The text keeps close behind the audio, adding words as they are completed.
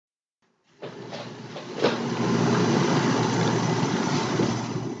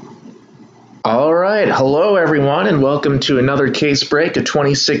All right, hello everyone, and welcome to another case break of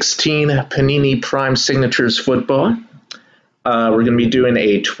 2016 Panini Prime Signatures football. We're going to be doing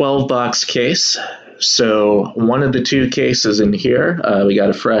a 12-box case. So one of the two cases in here, we got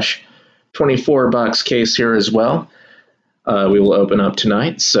a fresh 24-box case here as well. We will open up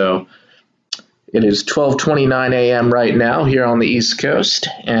tonight. So it is 12:29 a.m. right now here on the East Coast,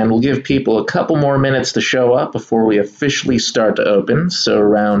 and we'll give people a couple more minutes to show up before we officially start to open. So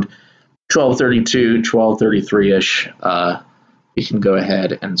around 12:32, 12:33-ish, you can go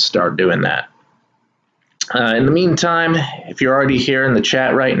ahead and start doing that. In the meantime, if you're already here in the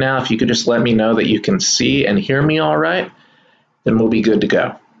chat right now, if you could just let me know that you can see and hear me all right, then we'll be good to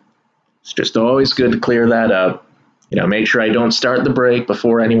go. It's just always good to clear that up. Make sure I don't start the break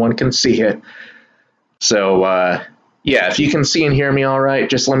before anyone can see it. So, yeah, if you can see and hear me all right,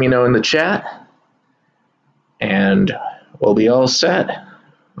 just let me know in the chat, and we'll be all set.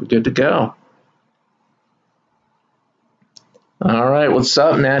 We're good to go. All right, what's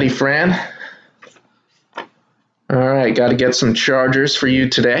up, Natty Fran? All right, got to get some Chargers for you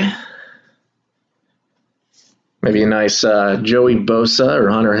today. Maybe a nice Joey Bosa or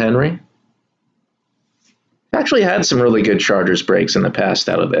Hunter Henry. Actually had some really good Chargers breaks in the past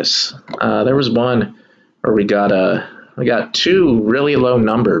out of this. There was one where we got two really low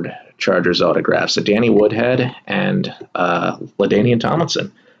numbered Chargers autographs, a Danny Woodhead and LaDainian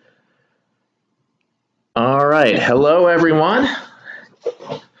Tomlinson. All right, hello everyone.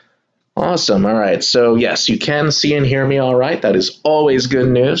 Awesome. All right, so yes, you can see and hear me all right. That is always good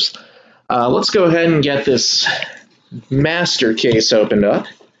news. Let's go ahead and get this master case opened up.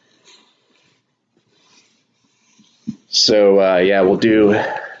 So yeah, we'll do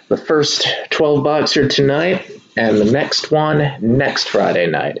the first 12 box here tonight and the next one next Friday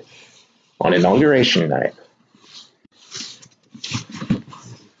night on Inauguration Night.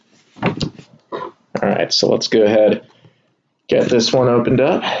 All right, so let's go ahead, get this one opened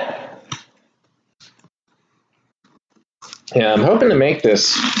up. Yeah, I'm hoping to make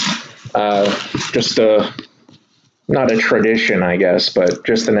this just not a tradition, I guess, but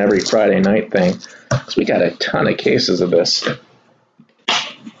just an every Friday night thing, because we got a ton of cases of this.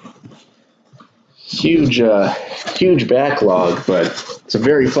 Huge backlog, but it's a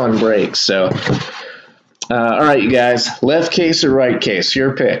very fun break. So, all right, you guys, left case or right case,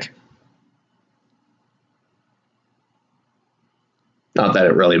 your pick. Not that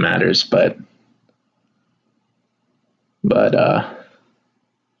it really matters, but all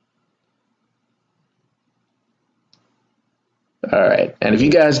right. And if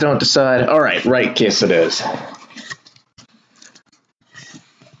you guys don't decide, all right, right case it is.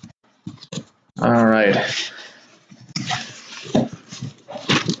 All right.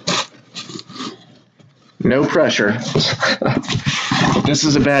 No pressure. If this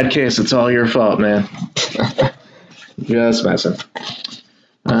is a bad case, it's all your fault, man. Just messing.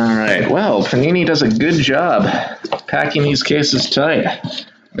 All right, well, Panini does a good job packing these cases tight.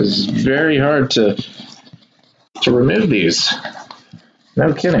 It's very hard to remove these.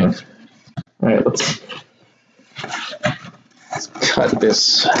 No kidding. All right, let's cut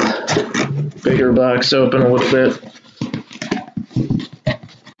this bigger box open a little bit.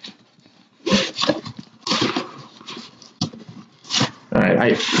 All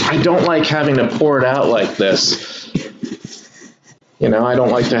right, I don't like having to pour it out like this. I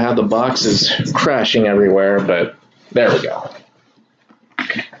don't like to have the boxes crashing everywhere, but there we go.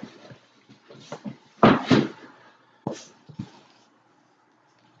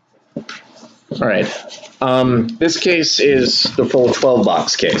 All right, this case is the full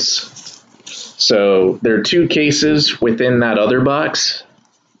 12-box case. So there are two cases within that other box.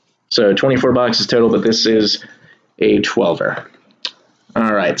 So 24 boxes total, but this is a 12er.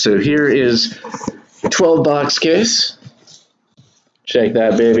 All right, so here is the 12-box case. Check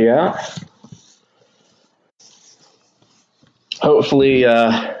that baby out. Hopefully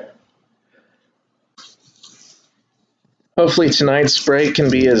tonight's break can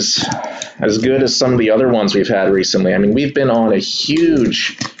be as good as some of the other ones we've had recently. I mean, we've been on a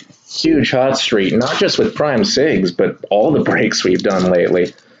huge hot streak, not just with Prime Sigs, but all the breaks we've done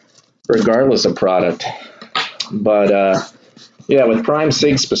lately, regardless of product. But yeah, with Prime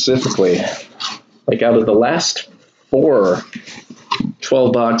Sigs specifically, like out of the last 4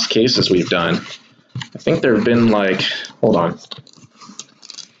 12-box cases we've done, I think there have been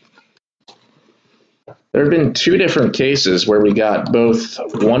there have been 2 different cases where we got both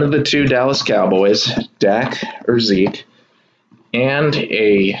one of the 2 Dallas Cowboys, Dak or Zeke, and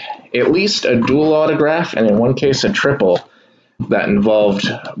at least a dual autograph, and in one case a triple that involved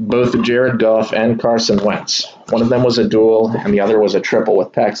both Jared Goff and Carson Wentz. One of them was a dual, and the other was a triple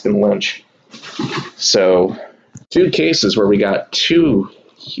with Paxton Lynch. So 2 cases where we got 2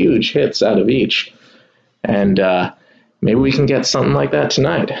 huge hits out of each. And maybe we can get something like that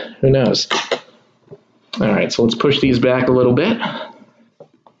tonight. Who knows? All right, so let's push these back a little bit.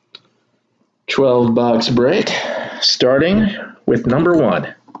 12-box break, starting with number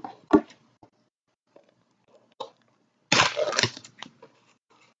 1.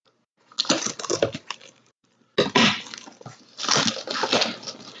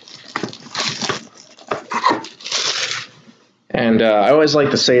 And I always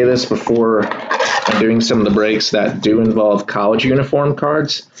like to say this before doing some of the breaks that do involve college uniform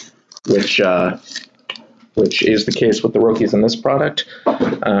cards, which is the case with the rookies in this product.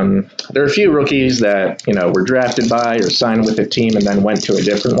 There are a few rookies that were drafted by or signed with a team and then went to a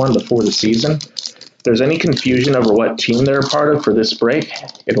different one before the season. If there's any confusion over what team they're a part of for this break,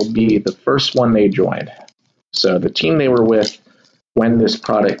 it'll be the first one they joined. So the team they were with when this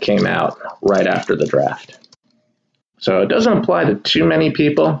product came out right after the draft. So it doesn't apply to too many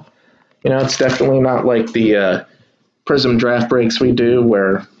people. It's definitely not like the Prism draft breaks we do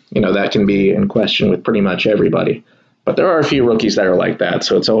where, that can be in question with pretty much everybody. But there are a few rookies that are like that,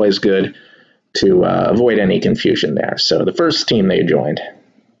 so it's always good to avoid any confusion there. So the first team they joined.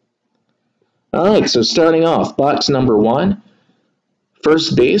 All right, so starting off, box number 1.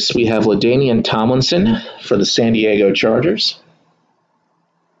 First base, we have LaDainian Tomlinson for the San Diego Chargers.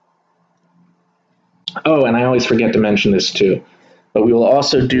 Oh, and I always forget to mention this too, but we will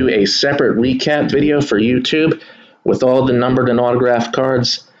also do a separate recap video for YouTube with all the numbered and autographed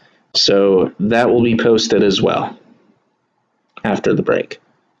cards, so that will be posted as well after the break.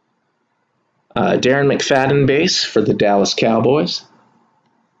 Darren McFadden base for the Dallas Cowboys.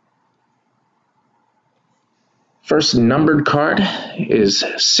 First numbered card is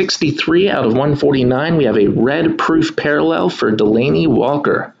 63 out of 149. We have a red proof parallel for Delaney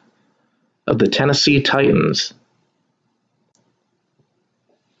Walker of the Tennessee Titans.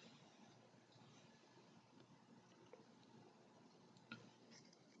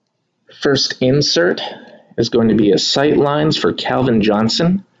 First insert is going to be a sight lines for Calvin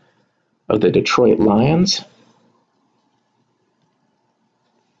Johnson of the Detroit Lions.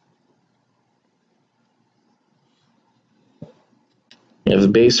 We have a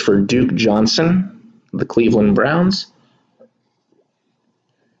base for Duke Johnson of the Cleveland Browns.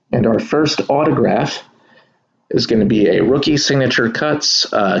 And our first autograph is going to be a rookie signature cut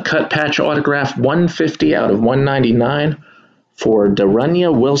patch autograph 150 out of 199 for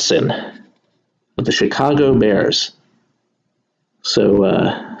Darunya Wilson of the Chicago Bears.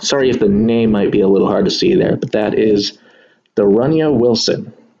 So sorry if the name might be a little hard to see there, but that is Darunya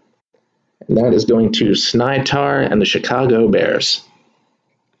Wilson. And that is going to Snytar and the Chicago Bears.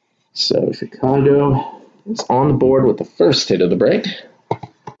 So Chicago is on the board with the first hit of the break.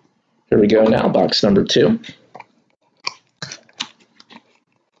 Here we go now, box number 2.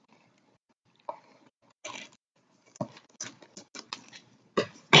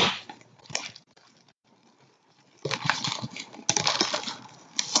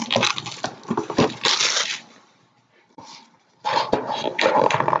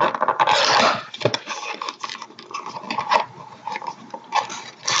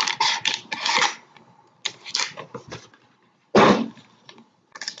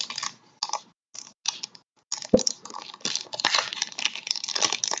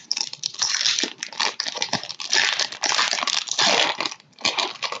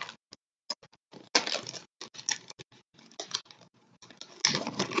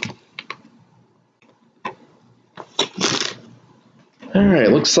 All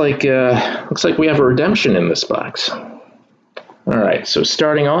right, looks like we have a redemption in this box. All right, so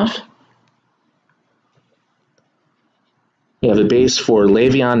starting off, we have a base for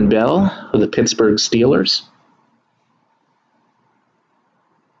Le'Veon Bell of the Pittsburgh Steelers.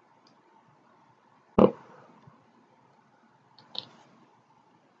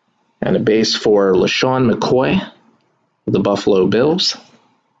 And a base for LaShawn McCoy of the Buffalo Bills.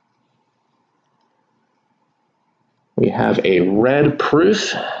 We have a red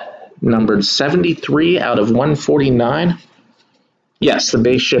proof, numbered 73 out of 149. Yes, the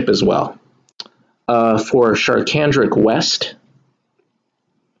base ship as well. For Sharkandrick West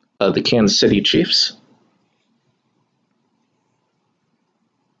of the Kansas City Chiefs.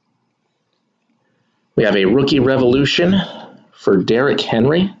 We have a rookie revolution for Derrick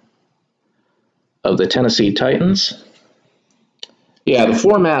Henry of the Tennessee Titans. Yeah, the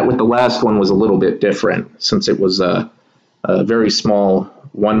format with the last one was a little bit different since it was a very small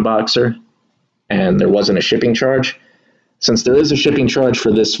one-boxer and there wasn't a shipping charge. Since there is a shipping charge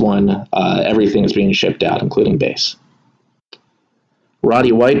for this one, everything is being shipped out, including base.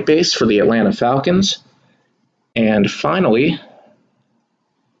 Roddy White base for the Atlanta Falcons. And finally,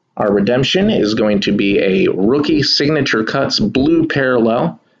 our redemption is going to be a rookie signature cuts blue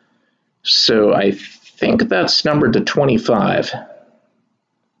parallel. So I think that's numbered to 25.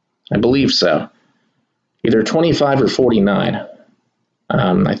 I believe so. Either 25 or 49.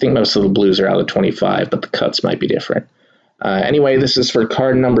 I think most of the blues are out of 25, but the cuts might be different. Anyway, this is for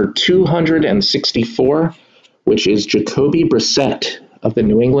card number 264, which is Jacoby Brissett of the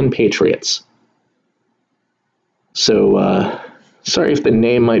New England Patriots. So, sorry if the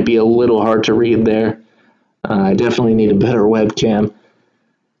name might be a little hard to read there. I definitely need a better webcam.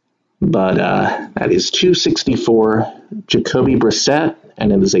 But that is 264 Jacoby Brissett,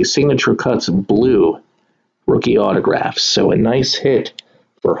 and it is a signature cuts blue rookie autograph. So a nice hit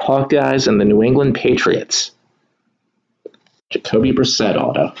for Hawkeyes and the New England Patriots. Jacoby Brissett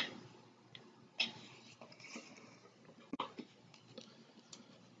auto.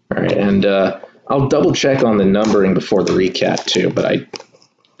 All right, and I'll double check on the numbering before the recap too, but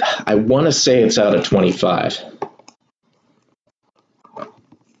I want to say it's out of 25.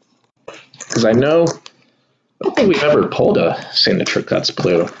 Because I don't think we've ever pulled a signature cuts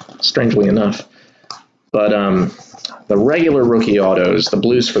blue, strangely enough. But the regular rookie autos, the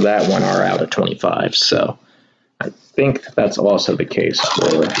blues for that one are out of 25, so I think that's also the case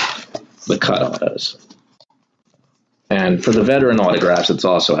for the cut autos. And for the veteran autographs, it's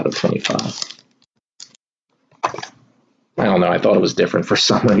also out of 25. I don't know, I thought it was different for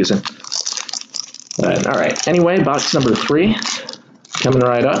some reason. But, all right, anyway, box number 3, coming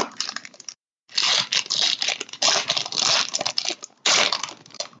right up.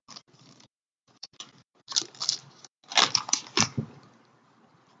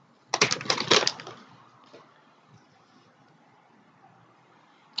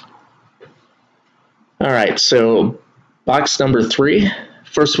 All right, so box number 3.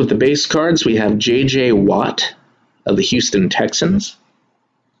 First with the base cards, we have J.J. Watt of the Houston Texans.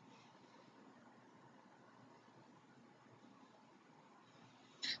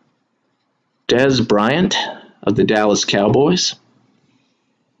 Dez Bryant of the Dallas Cowboys.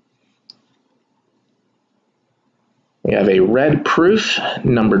 We have a red proof,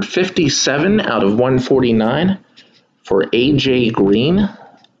 numbered 57 out of 149 for A.J. Green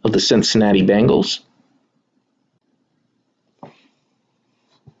of the Cincinnati Bengals.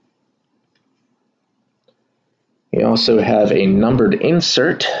 We also have a numbered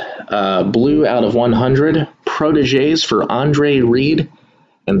insert, blue out of 100, proteges for Andre Reed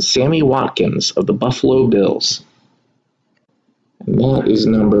and Sammy Watkins of the Buffalo Bills. And that is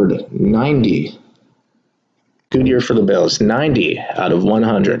numbered 90. Good year for the Bills, 90 out of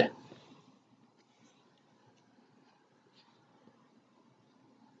 100.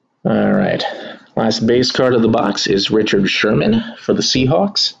 All right, last base card of the box is Richard Sherman for the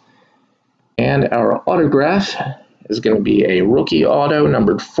Seahawks. And our autograph is going to be a rookie auto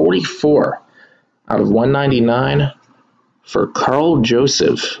numbered 44 out of 199 for Carl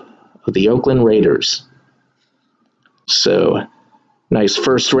Joseph of the Oakland Raiders. So, nice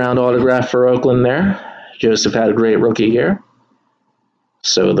first round autograph for Oakland there. Joseph had a great rookie year.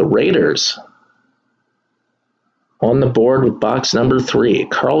 So the Raiders on the board with box number 3,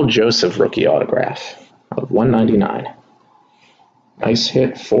 Carl Joseph rookie autograph of 199. Nice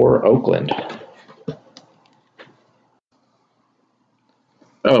hit for Oakland.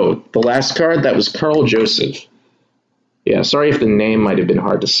 Oh, the last card, that was Carl Joseph. Yeah, sorry if the name might have been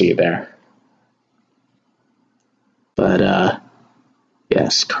hard to see there. But,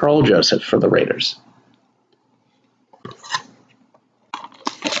 yes, Carl Joseph for the Raiders.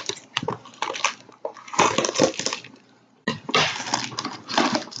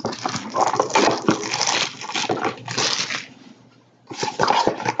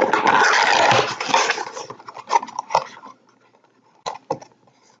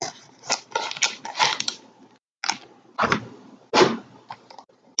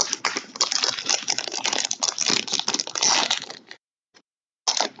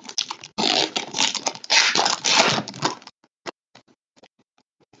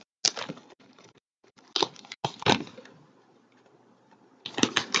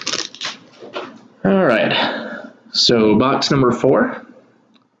 All right, so box number 4.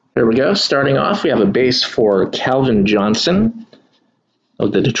 Here we go. Starting off, we have a base for Calvin Johnson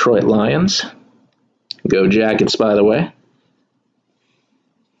of the Detroit Lions. Go Jackets, by the way.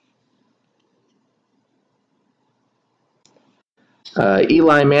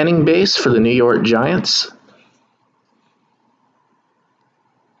 Eli Manning base for the New York Giants.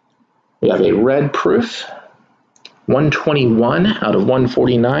 We have a red proof, 121 out of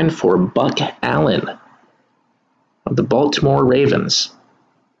 149 for Buck Allen of the Baltimore Ravens.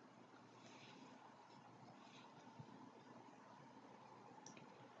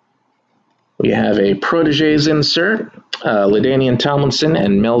 We have a Protégés insert, LaDainian Tomlinson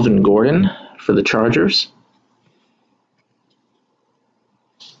and Melvin Gordon for the Chargers.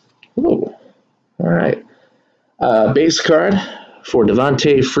 Ooh, all right. Base card for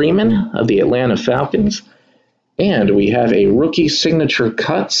Devontae Freeman of the Atlanta Falcons. And we have a rookie signature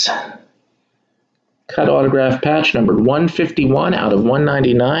cut autograph patch numbered 151 out of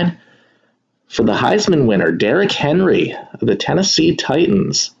 199 for the Heisman winner, Derrick Henry of the Tennessee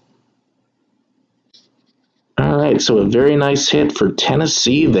Titans. All right, so a very nice hit for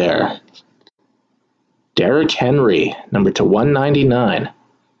Tennessee there. Derrick Henry, number to 199.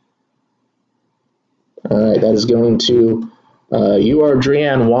 All right, that is going to you are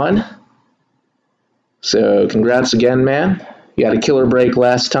Drian 1. So congrats again, man. You had a killer break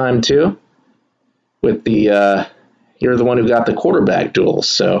last time too. With the you're the one who got the quarterback duel.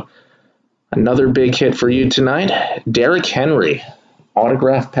 So another big hit for you tonight. Derrick Henry,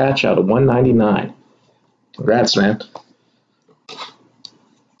 autograph patch out of 199. Congrats, man.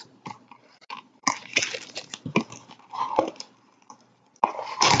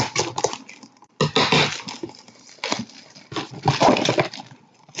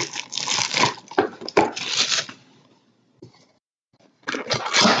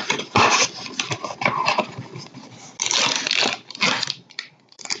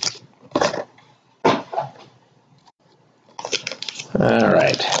 All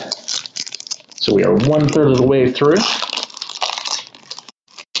right. So we are 1/3 of the way through.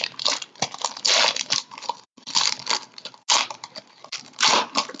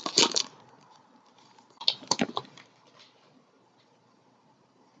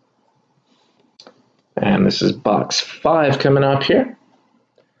 And this is box 5 coming up here.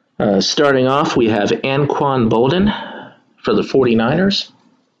 Starting off, we have Anquan Boldin for the 49ers.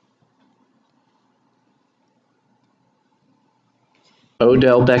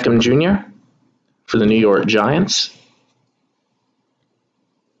 Odell Beckham Jr. for the New York Giants.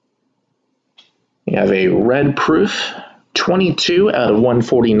 We have a red proof, 22 out of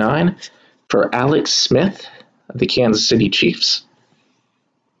 149 for Alex Smith of the Kansas City Chiefs.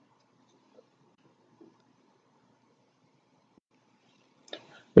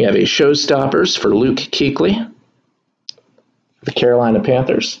 We have a Showstoppers for Luke Kuechly, the Carolina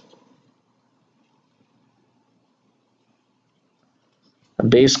Panthers. A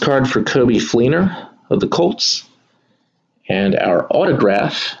base card for Coby Fleener of the Colts. And our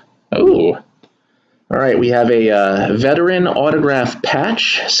autograph. Oh, all right. We have a veteran autograph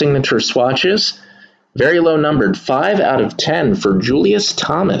patch, signature swatches. Very low numbered, 5 out of 10 for Julius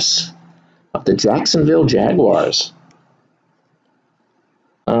Thomas of the Jacksonville Jaguars.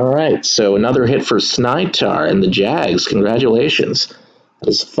 All right, so another hit for Snitar and the Jags. Congratulations. That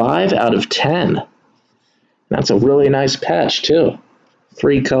is 5 out of 10. That's a really nice patch, too.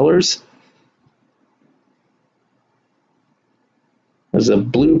 3 colors. There's a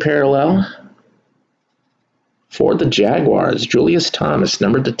blue parallel for the Jaguars. Julius Thomas,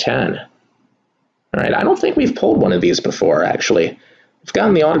 numbered to 10. All right, I don't think we've pulled one of these before, actually. We've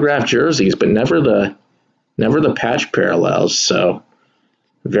gotten the autographed jerseys, but never the patch parallels, so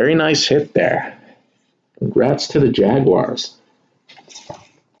very nice hit there. Congrats to the Jaguars.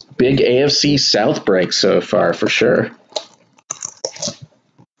 Big AFC South break so far, for sure.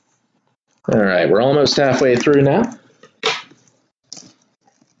 All right, we're almost halfway through now.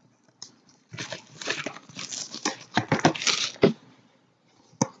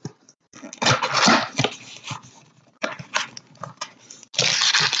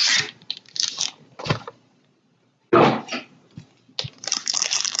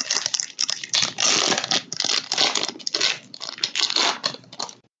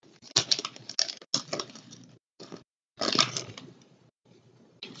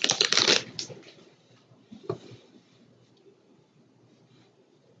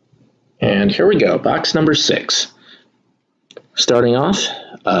 And here we go, box number 6. Starting off,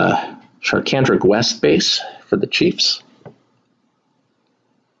 Charcandrick West base for the Chiefs.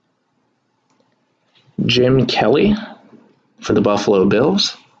 Jim Kelly for the Buffalo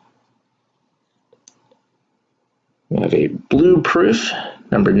Bills. We have a blue proof,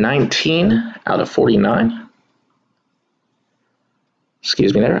 number 19 out of 49.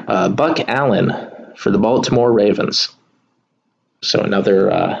 Excuse me there. Buck Allen for the Baltimore Ravens. So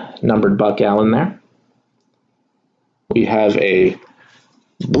another numbered Buck Allen there. We have a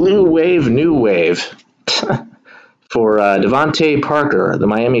blue wave, new wave for Devontae Parker, the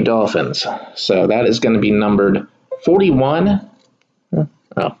Miami Dolphins. So that is going to be numbered 41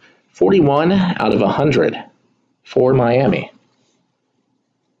 out of 100 for Miami.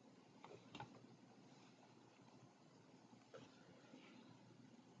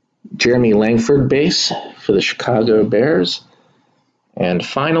 Jeremy Langford base for the Chicago Bears. And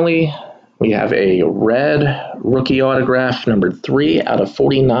finally, we have a red rookie autograph, numbered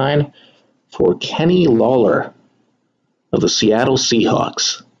 3/49 for Kenny Lawler of the Seattle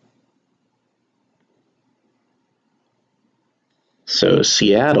Seahawks. So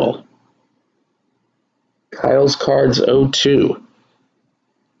Seattle, Kyle's Cards 02.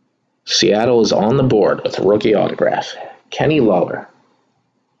 Seattle is on the board with a rookie autograph, Kenny Lawler.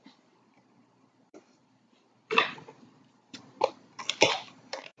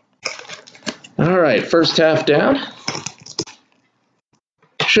 All right, first half down.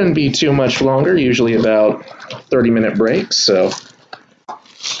 Shouldn't be too much longer, usually about 30-minute breaks, so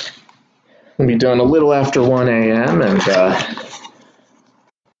we'll be done a little after 1 a.m. and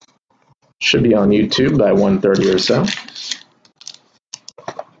should be on YouTube by 1:30 or so.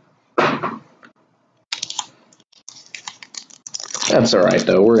 That's all right,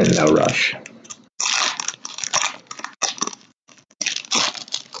 though. We're in no rush.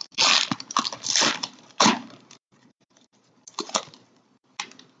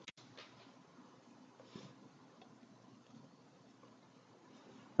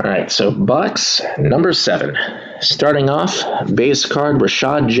 All right, so box number 7. Starting off, base card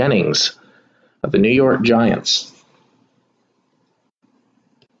Rashad Jennings of the New York Giants.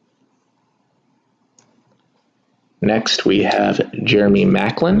 Next, we have Jeremy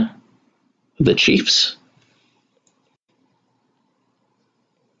Maclin of the Chiefs.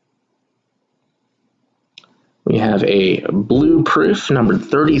 We have a blue proof, numbered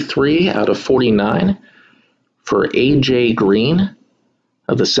 33/49 for A.J. Green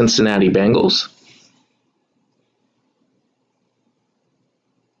of the Cincinnati Bengals.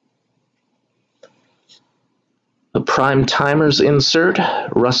 A prime timers insert,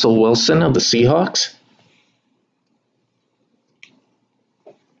 Russell Wilson of the Seahawks.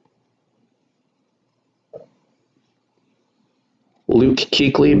 Luke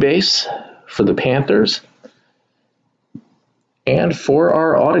Kuechly base for the Panthers. And for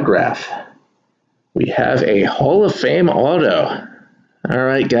our autograph, we have a Hall of Fame auto. All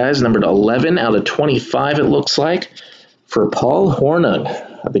right, guys, numbered 11/25, it looks like, for Paul Hornung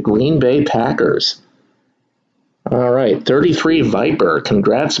of the Green Bay Packers. All right, 33 Viper.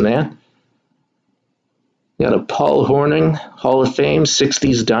 Congrats, man. Got a Paul Hornung Hall of Fame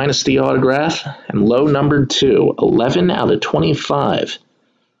 60s Dynasty autograph and low numbered 2, 11/25.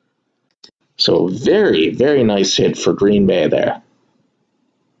 So very, very nice hit for Green Bay there.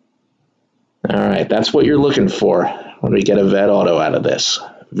 All right, that's what you're looking for when we get a vet auto out of this.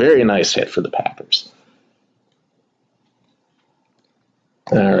 Very nice hit for the Packers.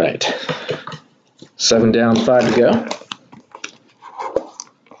 All right. 7 down, 5 to go.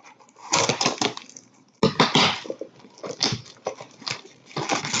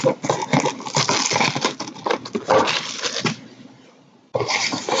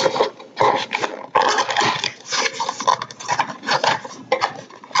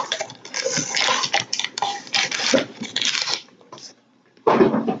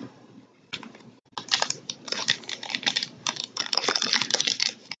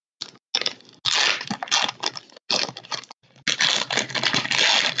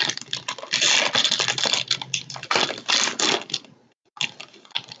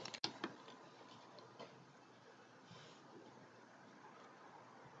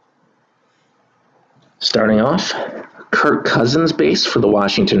 Starting off, Kirk Cousins base for the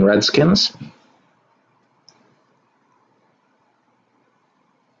Washington Redskins.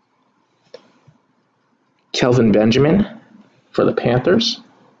 Kelvin Benjamin for the Panthers.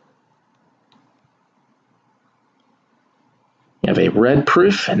 You have a red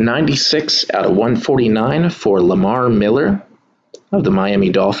proof, 96/149 for Lamar Miller of the Miami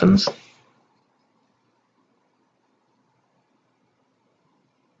Dolphins.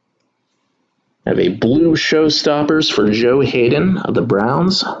 I have a blue showstoppers for Joe Hayden of the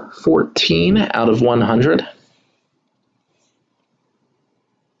Browns, 14/100.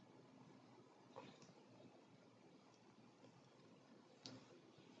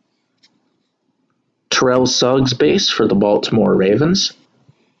 Terrell Suggs base for the Baltimore Ravens.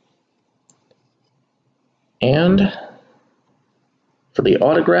 And for the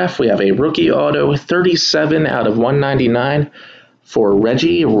autograph, we have a rookie auto, 37/199 for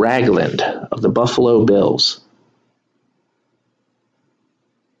Reggie Ragland of the Buffalo Bills.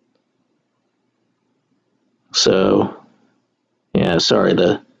 So, yeah, sorry,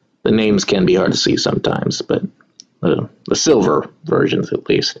 the names can be hard to see sometimes, but the silver versions at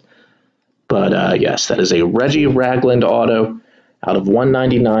least. But yes, that is a Reggie Ragland auto out of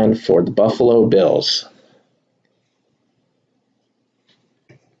 199 for the Buffalo Bills.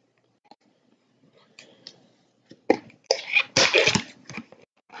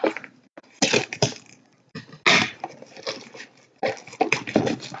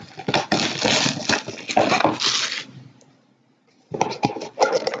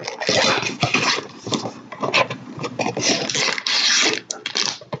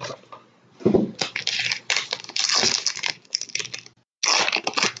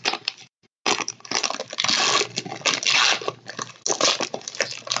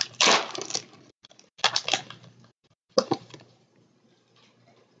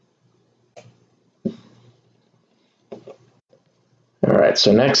 All right,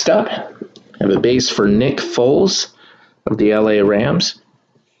 so next up, I have a base for Nick Foles of the LA Rams.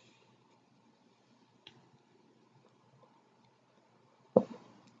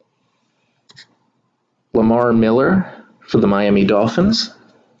 Lamar Miller for the Miami Dolphins.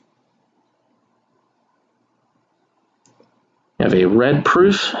 I have a red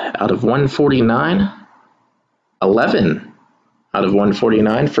proof out of 149. 11 out of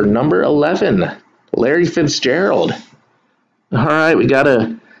 149 for number 11, Larry Fitzgerald. All right, we got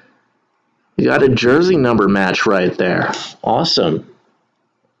a jersey number match right there. Awesome.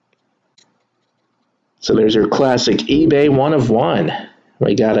 So there's your classic eBay 1 of 1.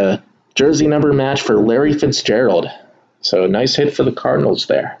 We got a jersey number match for Larry Fitzgerald. So nice hit for the Cardinals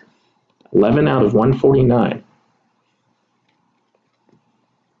there. 11 out of 149.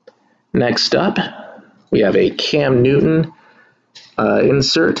 Next up, we have a Cam Newton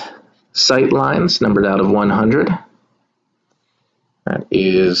insert, sight lines, numbered out of 100. That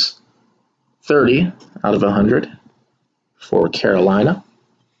is 30 out of 100 for Carolina.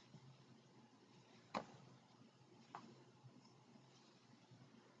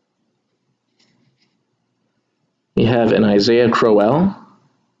 We have an Isaiah Crowell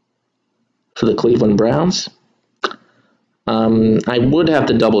for the Cleveland Browns. I would have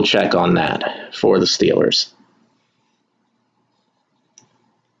to double check on that for the Steelers.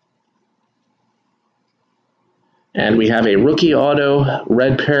 And we have a rookie auto,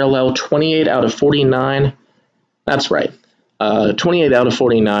 red parallel, 28 out of 49. That's right. 28 out of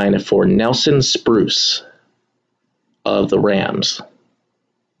 49 for Nelson Spruce of the Rams.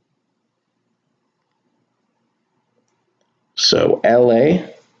 So LA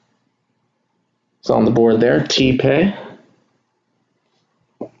is on the board there. T-Pay.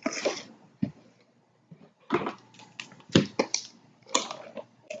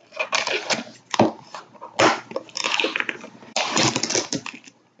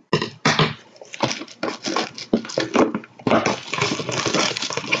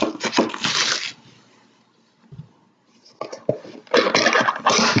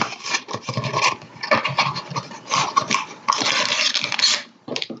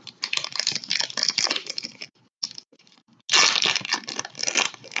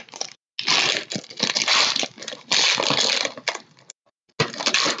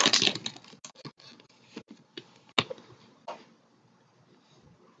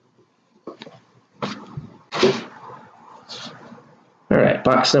 All right,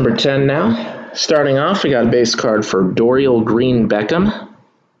 box number 10 now. Starting off, we got a base card for Dorial Green Beckham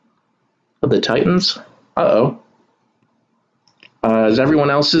of the Titans. Uh-oh. Is everyone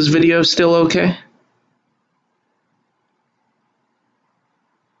else's video still okay?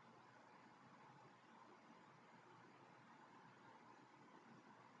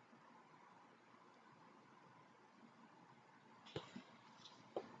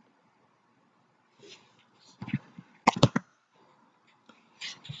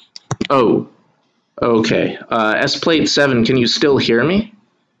 Oh, okay. S-Plate 7, can you still hear me?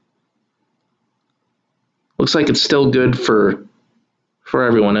 Looks like it's still good for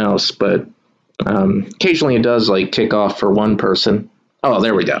everyone else, but occasionally it does like kick off for one person. Oh,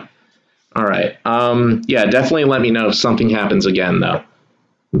 there we go. All right. Yeah, definitely let me know if something happens again, though.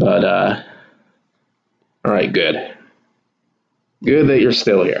 But, all right, good. Good that you're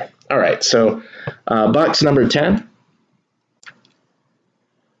still here. All right, so box number 10.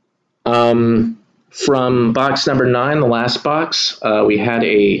 From box number 9, the last box, we had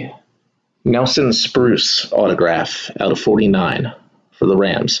a Nelson Spruce autograph out of 49 for the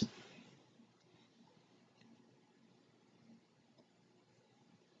Rams.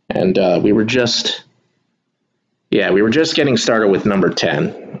 And we were just getting started with number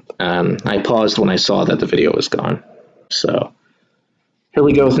 10. I paused when I saw that the video was gone. So here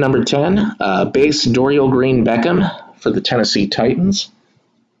we go with number 10, base Dorial Green Beckham for the Tennessee Titans.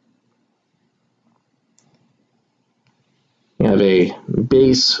 We have have a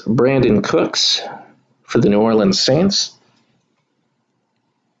base Brandon Cooks for the New Orleans Saints.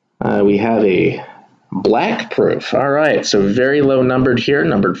 We have a black proof. All right, so very low numbered here,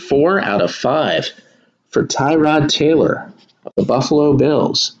 numbered 4 out of 5 for Tyrod Taylor of the Buffalo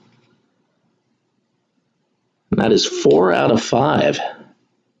Bills. And that is 4 out of 5.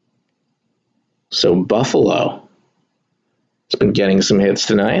 So Buffalo has been getting some hits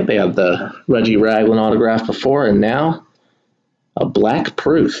tonight. They had the Reggie Ragland autograph before, and now a black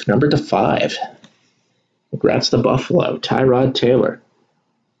proof, numbered to 5. Congrats to Buffalo, Tyrod Taylor.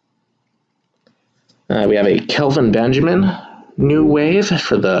 We have a Kelvin Benjamin new wave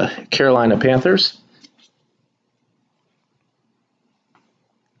for the Carolina Panthers.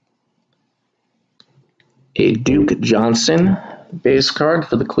 A Duke Johnson base card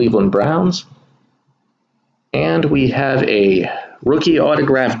for the Cleveland Browns. And we have a rookie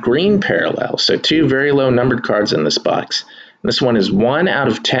autograph green parallel. So 2 very low numbered cards in this box. This one is 1 out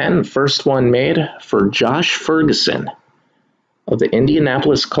of 10. First one made for Josh Ferguson of the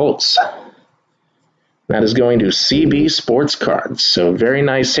Indianapolis Colts. That is going to CB Sports Cards. So very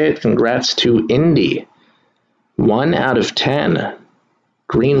nice hit. Congrats to Indy. 1 out of 10.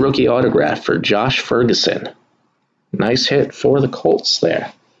 Green rookie autograph for Josh Ferguson. Nice hit for the Colts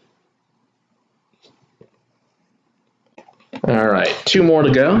there. All right, 2 more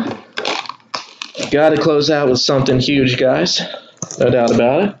to go. Got to close out with something huge, guys. No doubt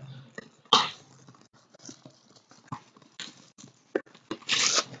about it.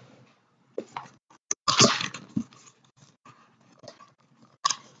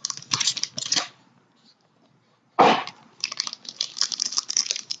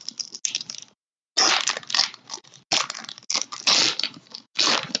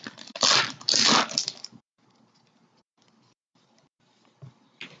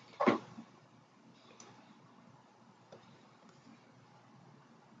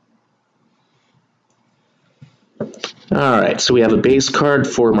 All right, so we have a base card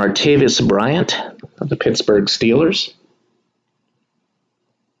for Martavis Bryant of the Pittsburgh Steelers.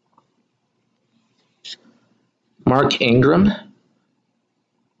 Mark Ingram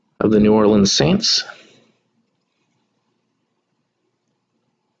of the New Orleans Saints.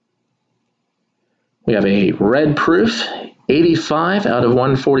 We have a red proof, 85 out of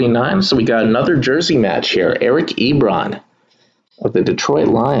 149. So we got another jersey match here. Eric Ebron of the Detroit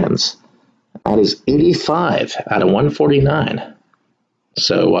Lions. That is 85 out of 149.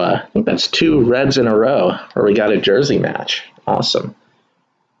 So I think that's 2 reds in a row where we got a jersey match. Awesome.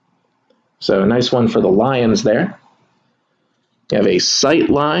 So a nice one for the Lions there. We have a sight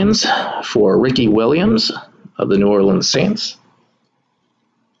lines for Ricky Williams of the New Orleans Saints.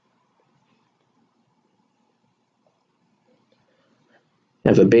 We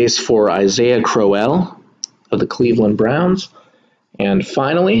have a base for Isaiah Crowell of the Cleveland Browns. And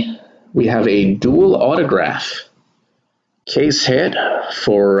finally, we have a dual autograph case hit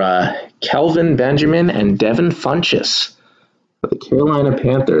for Kelvin Benjamin and Devin Funchess of the Carolina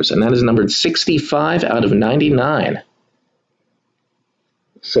Panthers, and that is numbered 65 out of 99.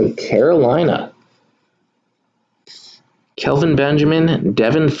 So Carolina, Kelvin Benjamin,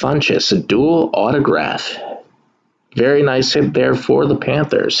 Devin Funchess, a dual autograph. Very nice hit there for the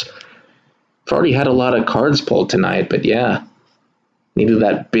Panthers. I've already had a lot of cards pulled tonight, but yeah, needed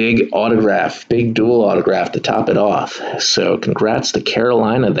that big autograph, big dual autograph to top it off. So congrats to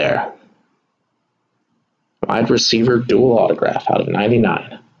Carolina there. Wide receiver dual autograph out of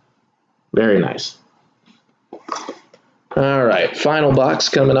 99. Very nice. All right, final box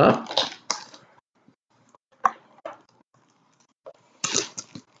coming up.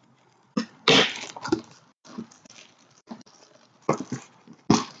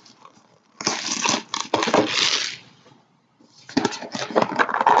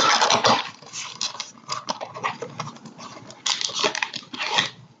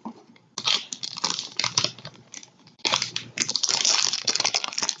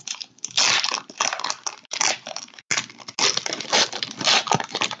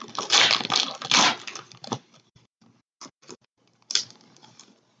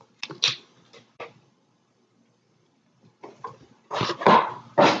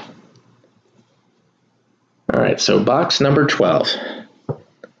 All right, so box number 12.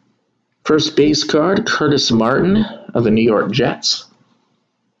 First base card, Curtis Martin of the New York Jets.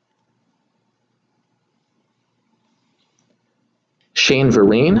 Shane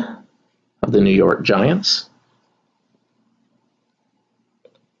Vereen of the New York Giants.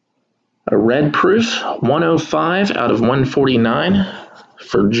 A red proof, 105 out of 149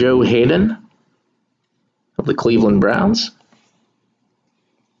 for Joe Hayden of the Cleveland Browns.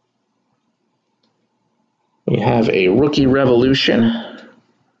 We have a rookie revolution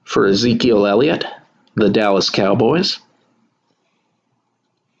for Ezekiel Elliott, the Dallas Cowboys.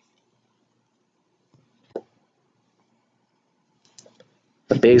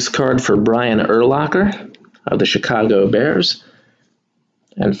 A base card for Brian Urlacher of the Chicago Bears.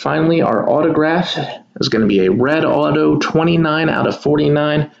 And finally, our autograph is going to be a red auto 29 out of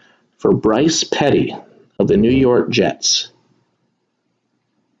 49 for Bryce Petty of the New York Jets.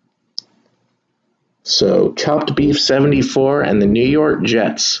 So, Chopped Beef 74 and the New York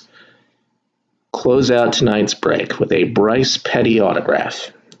Jets close out tonight's break with a Bryce Petty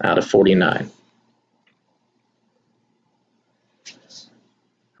autograph out of 49.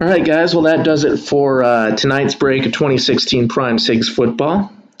 All right, guys. Well, that does it for tonight's break of 2016 Prime Sigs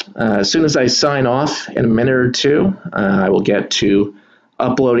football. As soon as I sign off in a minute or two, I will get to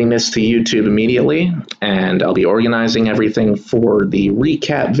uploading this to YouTube immediately, and I'll be organizing everything for the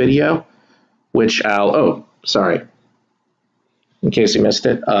recap video, which in case you missed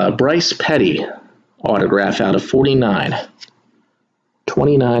it, Bryce Petty autograph out of 49.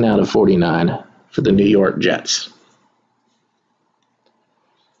 29 out of 49 for the New York Jets.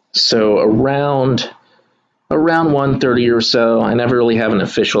 So around 1:30 or so. I never really have an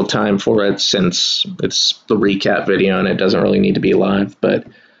official time for it since it's the recap video and it doesn't really need to be live, but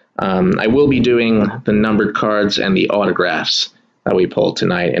I will be doing the numbered cards and the autographs that we pulled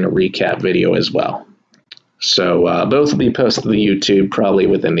tonight in a recap video as well. So both will be posted to the YouTube probably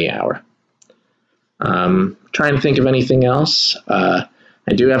within the hour. Trying to think of anything else. I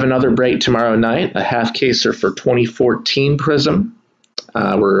do have another break tomorrow night, a half caser for 2014 Prism.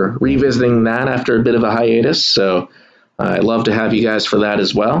 We're revisiting that after a bit of a hiatus, so I'd love to have you guys for that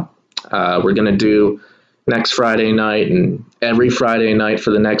as well. We're going to do next Friday night and every Friday night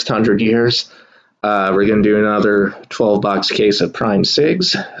for the next 100 years. We're going to do another 12-box case of Prime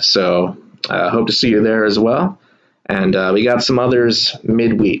Sigs, so hope to see you there as well. And we got some others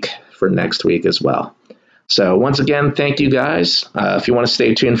midweek for next week as well. So once again, thank you guys. If you want to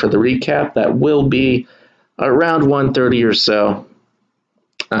stay tuned for the recap, that will be around 1:30 or so.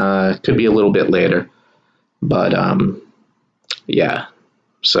 Could be a little bit later, but yeah.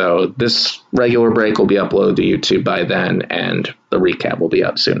 So this regular break will be uploaded to YouTube by then, and the recap will be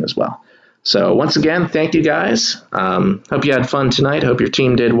up soon as well. So once again, thank you guys. Hope you had fun tonight. Hope your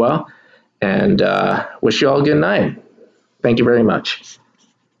team did well, and wish you all a good night. Thank you very much.